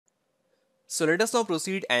So let us now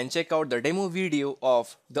proceed and check out the demo video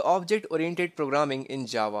of the object-oriented programming in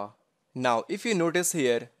Java. Now if you notice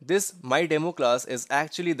here, this my demo class is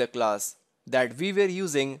actually the class that we were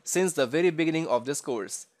using since the very beginning of this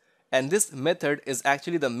course. And this method is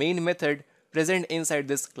actually the main method present inside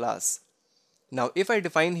this class. Now if I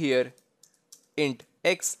define here int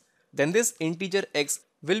x, then this integer x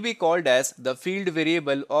will be called as the field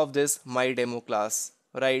variable of this my demo class,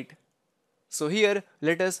 right? So here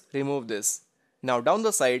let us remove this. Now down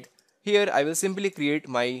the side, here I will simply create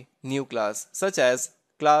my new class such as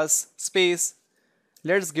class space.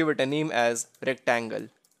 Let's give it a name as rectangle.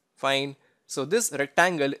 Fine. So this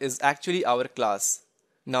rectangle is actually our class.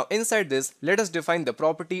 Now inside this, let us define the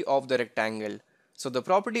property of the rectangle. So the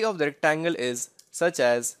property of the rectangle is such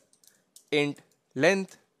as int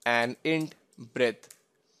length and int breadth.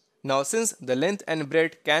 Now since the length and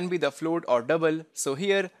breadth can be the float or double, so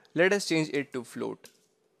here let us change it to float.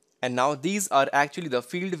 And now these are actually the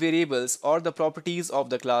field variables or the properties of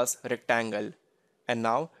the class rectangle. And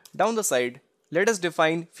now down the side, let us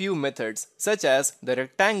define few methods such as the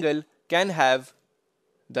rectangle can have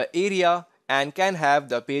the area and can have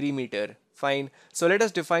the perimeter. Fine. So let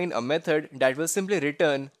us define a method that will simply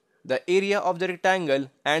return the area of the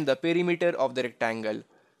rectangle and the perimeter of the rectangle.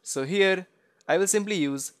 So here I will simply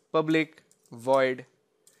use public void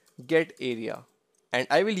get area, and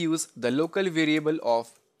I will use the local variable of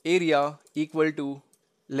area equal to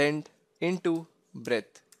length into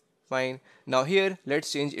breadth. Fine. Now here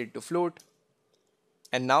let's change it to float,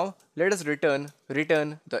 and now let us return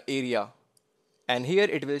the area. And here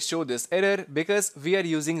it will show this error because we are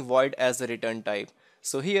using void as the return type.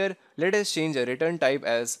 So here let us change a return type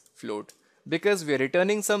as float because we are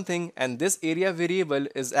returning something and this area variable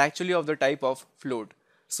is actually of the type of float.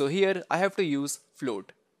 So here I have to use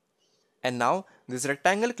float. And now this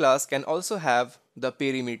rectangle class can also have the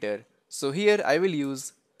perimeter. So here I will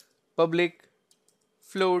use public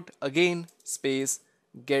float again space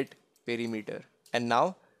get perimeter. And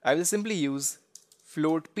now I will simply use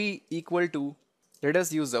float p equal to, let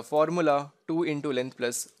us use the formula 2 into length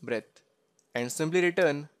plus breadth and simply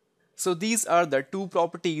return. So these are the two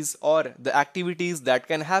properties or the activities that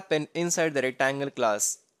can happen inside the rectangle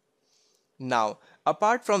class. Now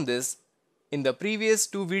apart from this, in the previous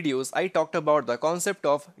two videos I talked about the concept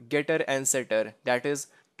of getter and setter, that is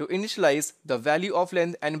to initialize the value of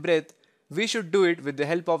length and breadth we should do it with the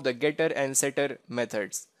help of the getter and setter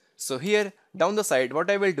methods. So here down the side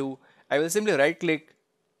what I will do, I will simply right click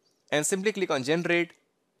and simply click on generate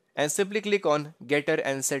and simply click on getter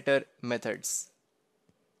and setter methods.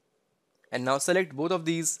 And now select both of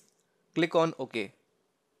these, click on OK.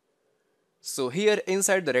 So here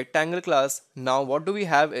inside the rectangle class, now what do we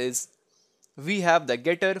have is, we have the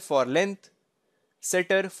getter for length,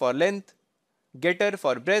 setter for length, getter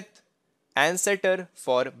for breadth, and setter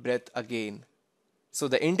for breadth again. So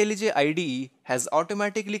the IntelliJ IDE has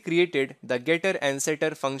automatically created the getter and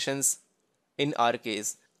setter functions in our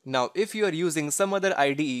case. Now if you are using some other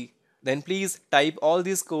IDE, then please type all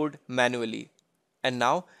this code manually. And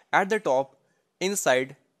now at the top,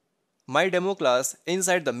 inside my demo class,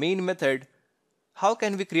 inside the main method, how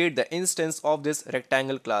can we create the instance of this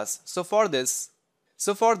rectangle class? So for this,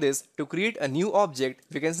 to create a new object,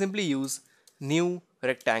 we can simply use new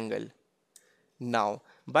rectangle. Now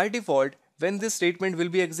by default, when this statement will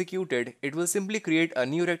be executed, it will simply create a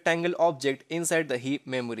new rectangle object inside the heap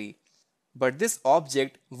memory. But this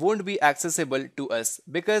object won't be accessible to us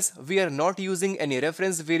because we are not using any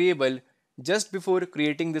reference variable just before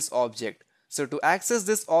creating this object. So to access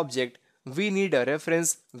this object, we need a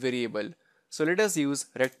reference variable. So let us use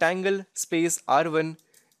rectangle space r1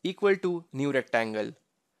 equal to new rectangle.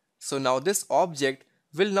 So now this object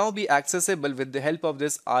will now be accessible with the help of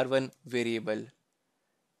this r1 variable.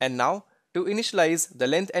 And now to initialize the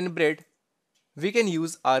length and breadth, we can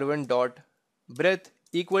use r1 dot breadth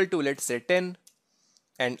equal to, let's say, 10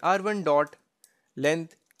 and r1 dot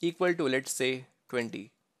length equal to, let's say,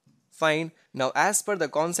 20. Fine. Now as per the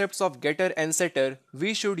concepts of getter and setter,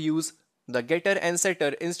 we should use the getter and setter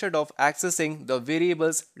instead of accessing the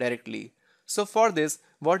variables directly. So for this,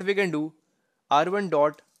 what we can do, r1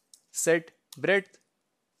 dot set breadth,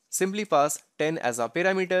 simply pass 10 as a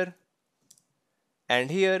parameter, and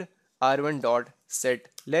here r1 dot set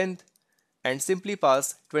length and simply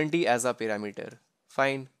pass 20 as a parameter.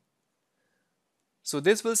 Fine. So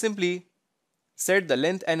this will simply set the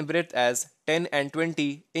length and breadth as 10 and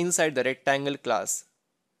 20 inside the rectangle class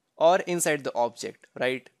or inside the object,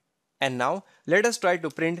 right? And now let us try to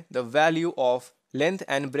print the value of length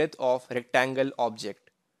and breadth of rectangle object.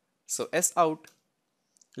 So sout,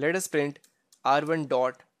 let us print r1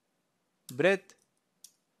 dot breadth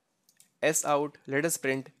sout, let us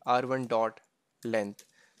print r1 dot length.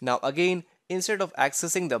 Now again, instead of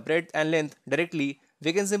accessing the breadth and length directly,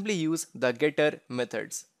 we can simply use the getter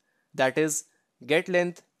methods. That is get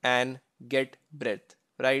length and get breadth,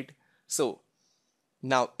 right? So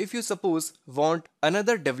now if you suppose want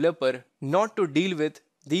another developer not to deal with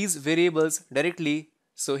these variables directly,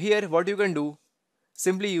 so here what you can do,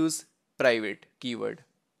 simply use private keyword.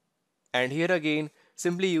 And here again,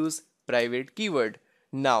 simply use private keyword.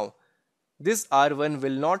 Now, this R1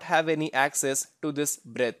 will not have any access to this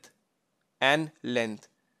breadth and length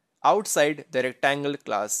outside the rectangle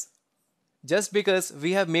class, just because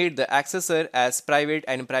we have made the accessor as private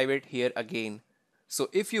and private here again. So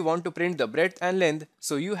if you want to print the breadth and length,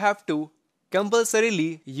 so you have to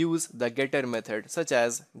compulsorily use the getter method, such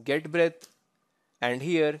as get breadth and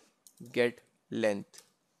here get length.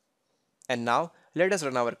 And now let us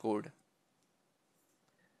run our code.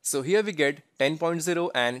 So here we get 10.0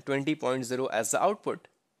 and 20.0 as the output.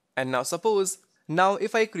 And now suppose, now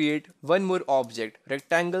if I create one more object,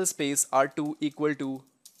 rectangle space r2 equal to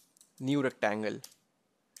new rectangle.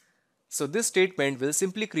 So this statement will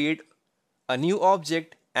simply create a new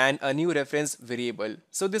object and a new reference variable.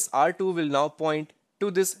 So this r2 will now point to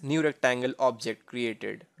this new rectangle object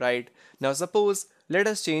created, right? Now suppose, let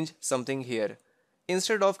us change something here.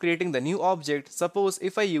 Instead of creating the new object, suppose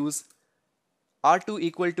if I use r2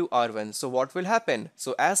 equal to r1, so what will happen?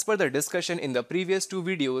 So as per the discussion in the previous two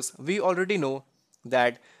videos, we already know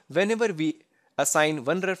that whenever we assign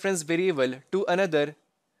one reference variable to another,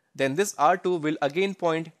 then this r2 will again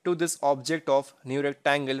point to this object of new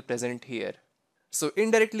rectangle present here. So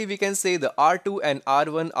indirectly we can say the r2 and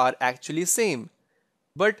r1 are actually same,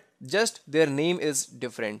 but just their name is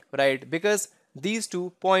different, right? Because these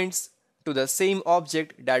two points to the same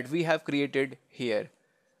object that we have created here.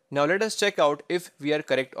 Now let us check out if we are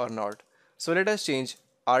correct or not. So let us change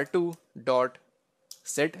r2 dot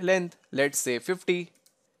set length, let's say 50,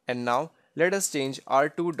 and now let us change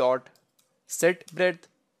r2 dot set breadth,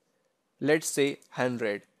 let's say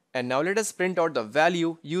 100, and now let us print out the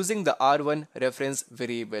value using the r1 reference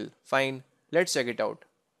variable. Fine, let's check it out.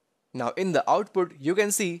 Now in the output you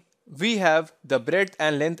can see we have the breadth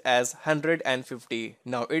and length as 100 and 50.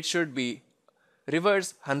 Now it should be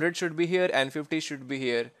reverse, 100 should be here and 50 should be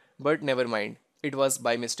here, but never mind, it was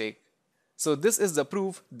by mistake. So this is the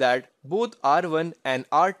proof that both r1 and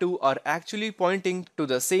r2 are actually pointing to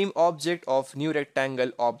the same object of new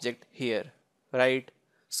rectangle object here, right?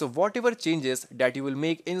 So whatever changes that you will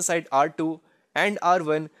make inside r2 and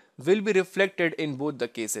r1 will be reflected in both the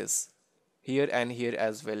cases, here and here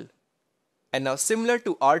as well. And now similar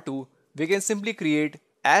to r2, we can simply create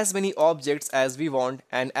as many objects as we want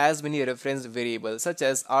and as many reference variables, such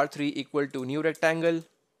as r3 equal to new rectangle,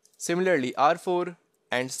 similarly r4,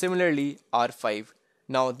 and similarly r5.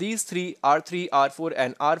 Now these three, r3, r4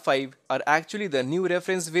 and r5, are actually the new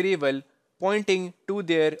reference variable pointing to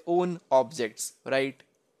their own objects, right?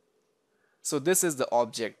 So this is the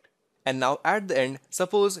object. And now at the end,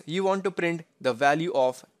 suppose you want to print the value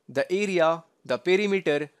of the area, the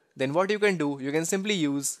perimeter, then what you can do, you can simply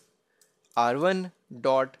use r1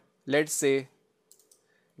 dot, let's say,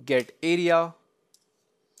 get area,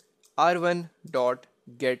 r1 dot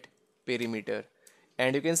get perimeter,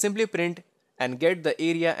 and you can simply print and get the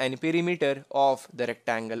area and perimeter of the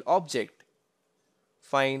rectangle object.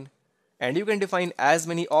 Fine, and you can define as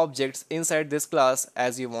many objects inside this class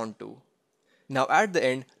as you want to. Now at the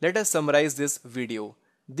end, let us summarize this video.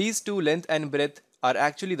 These two, length and breadth, are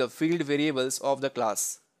actually the field variables of the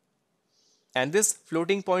class. And this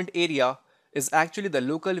floating point area is actually the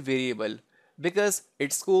local variable because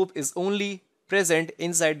its scope is only present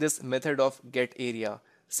inside this method of getArea.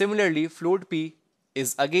 Similarly, float p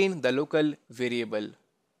is again the local variable.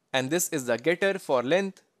 And this is the getter for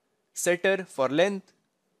length, setter for length,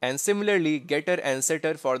 and similarly getter and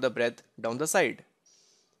setter for the breadth down the side.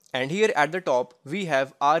 And here at the top we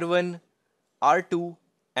have r1, r2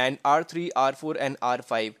 and r3, r4 and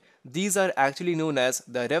r5. These are actually known as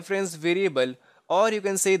the reference variable, or you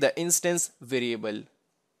can say the instance variable.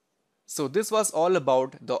 So this was all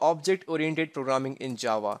about the object-oriented programming in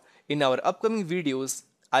Java. In our upcoming videos,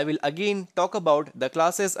 I will again talk about the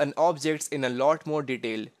classes and objects in a lot more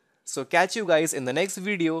detail. So catch you guys in the next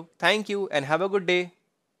video. Thank you and have a good day.